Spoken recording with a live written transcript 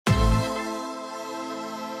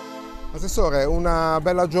Assessore, una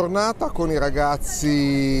bella giornata con i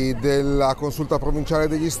ragazzi della consulta provinciale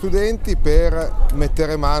degli studenti per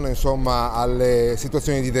mettere mano, insomma, alle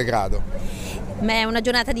situazioni di degrado. È una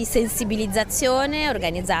giornata di sensibilizzazione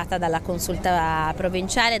organizzata dalla consulta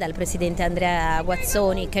provinciale, dal presidente Andrea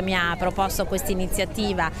Guazzoni, che mi ha proposto questa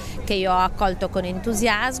iniziativa che io ho accolto con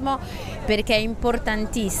entusiasmo, perché è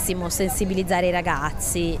importantissimo sensibilizzare i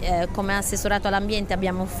ragazzi. Come assessorato all'ambiente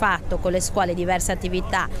abbiamo fatto con le scuole diverse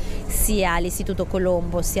attività sia all'Istituto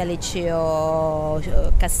Colombo sia al liceo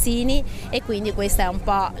Cassini, e quindi questa è un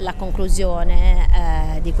po' la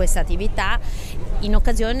conclusione di questa attività in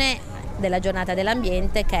occasione della giornata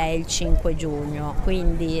dell'ambiente, che è il 5 giugno,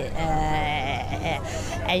 quindi è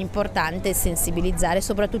importante sensibilizzare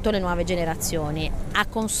soprattutto le nuove generazioni a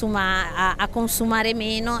consumare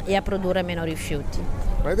meno e a produrre meno rifiuti.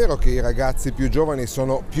 Ma è vero che i ragazzi più giovani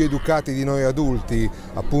sono più educati di noi adulti,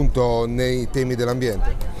 appunto, nei temi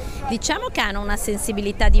dell'ambiente? Diciamo che hanno una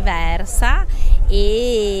sensibilità diversa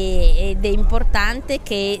ed è importante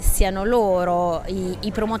che siano loro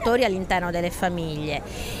i promotori all'interno delle famiglie.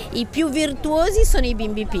 I più virtuosi sono i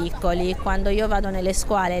bimbi piccoli. Quando io vado nelle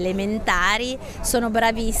scuole elementari sono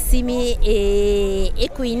bravissimi e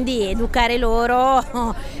quindi educare loro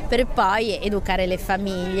per poi educare le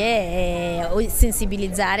famiglie e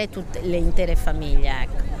sensibilizzare tutte le intere famiglie.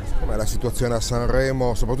 Ecco. Com'è la situazione a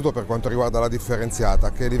Sanremo, soprattutto per quanto riguarda la differenziata?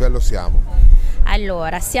 A che livello siamo?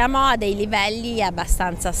 Allora, siamo a dei livelli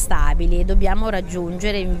abbastanza stabili e dobbiamo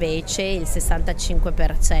raggiungere invece il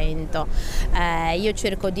 65%. Io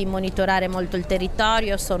cerco di monitorare molto il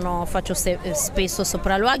territorio, faccio spesso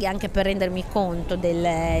sopralluoghi anche per rendermi conto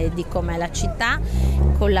di com'è la città.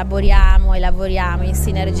 Collaboriamo e lavoriamo in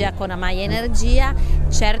sinergia con Amaya Energia.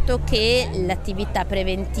 Certo che l'attività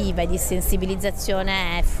preventiva e di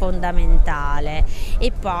sensibilizzazione è fondamentale,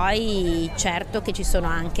 e poi certo che ci sono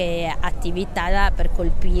anche attività per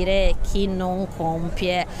colpire chi non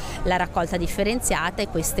compie la raccolta differenziata, e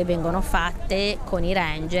queste vengono fatte con i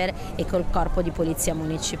ranger e col corpo di polizia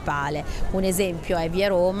municipale. Un esempio è via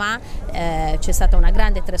Roma, c'è stata una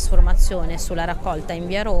grande trasformazione sulla raccolta in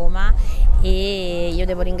via Roma, e io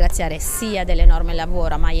devo ringraziare sia dell'enorme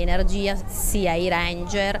lavoro a Amaya Energia sia i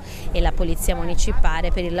ranger e la polizia municipale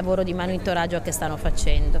per il lavoro di monitoraggio che stanno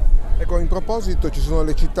facendo. Ecco, in proposito, ci sono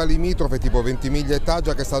le città limitrofe tipo Ventimiglia e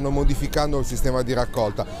Taggia che stanno modificando il sistema di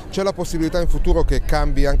raccolta. C'è la possibilità in futuro che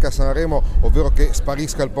cambi anche a Sanremo, ovvero che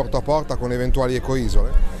sparisca il porta a porta con eventuali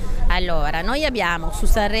ecoisole? Allora, noi abbiamo su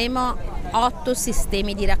Sanremo 8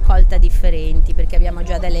 sistemi di raccolta differenti, perché abbiamo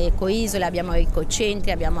già delle ecoisole, abbiamo ecocentri,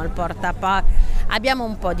 abbiamo il porta a porta, abbiamo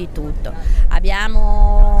un po' di tutto.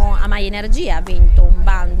 Amaya Energia ha vinto un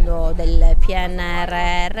bando del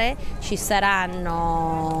PNRR, ci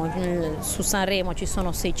saranno su Sanremo ci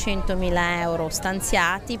sono 600.000 euro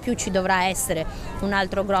stanziati, più ci dovrà essere un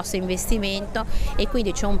altro grosso investimento, e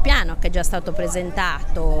quindi c'è un piano che è già stato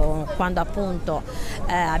presentato quando appunto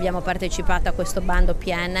abbiamo partecipato a questo bando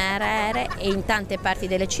PNRR, e in tante parti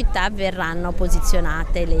delle città verranno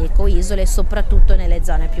posizionate le ecoisole, soprattutto nelle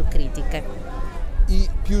zone più critiche. I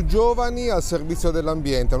più giovani al servizio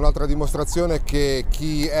dell'ambiente, un'altra dimostrazione che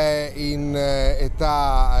chi è in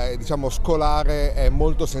età diciamo scolare è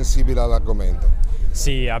molto sensibile all'argomento.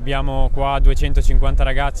 Sì, abbiamo qua 250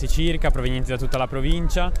 ragazzi circa provenienti da tutta la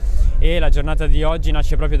provincia, e la giornata di oggi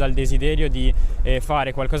nasce proprio dal desiderio di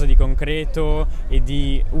fare qualcosa di concreto e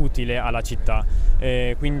di utile alla città.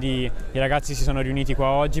 Quindi i ragazzi si sono riuniti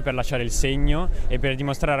qua oggi per lasciare il segno e per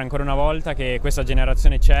dimostrare ancora una volta che questa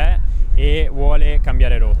generazione c'è e vuole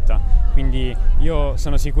cambiare rotta. Quindi io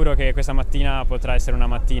sono sicuro che questa mattina potrà essere una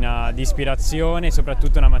mattina di ispirazione e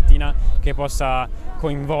soprattutto una mattina che possa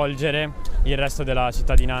coinvolgere il resto della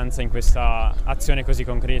cittadinanza in questa azione così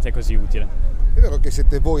concreta e così utile. È vero che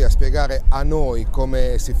siete voi a spiegare a noi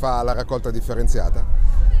come si fa la raccolta differenziata?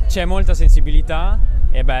 C'è molta sensibilità,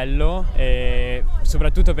 è bello,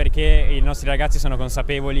 soprattutto perché i nostri ragazzi sono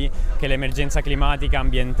consapevoli che l'emergenza climatica,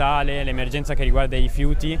 ambientale, l'emergenza che riguarda i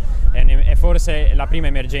rifiuti è forse la prima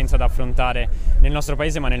emergenza da affrontare nel nostro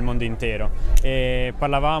paese ma nel mondo intero.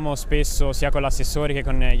 Parlavamo spesso sia con l'assessore che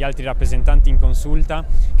con gli altri rappresentanti in consulta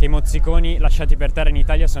che i mozziconi lasciati per terra in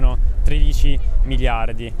Italia sono 13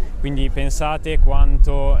 miliardi, quindi pensate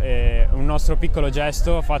quanto un nostro piccolo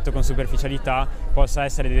gesto fatto con superficialità possa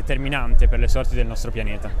essere determinante per le sorti del nostro pianeta.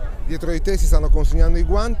 pianeta. Dietro di te si stanno consegnando i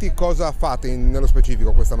guanti, cosa fate nello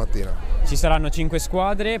specifico questa mattina? Ci saranno 5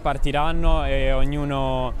 squadre, partiranno e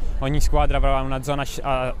ogni squadra avrà una zona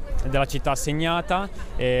della città assegnata,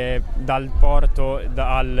 dal porto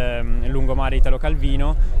al lungomare Italo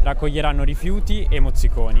Calvino, raccoglieranno rifiuti e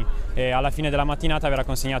mozziconi. Alla fine della mattinata verrà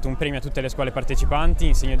consegnato un premio a tutte le scuole partecipanti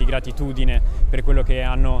in segno di gratitudine per quello che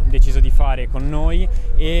hanno deciso di fare con noi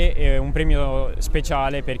e un premio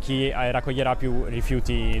speciale per chi raccoglierà più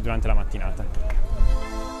rifiuti durante la mattinata.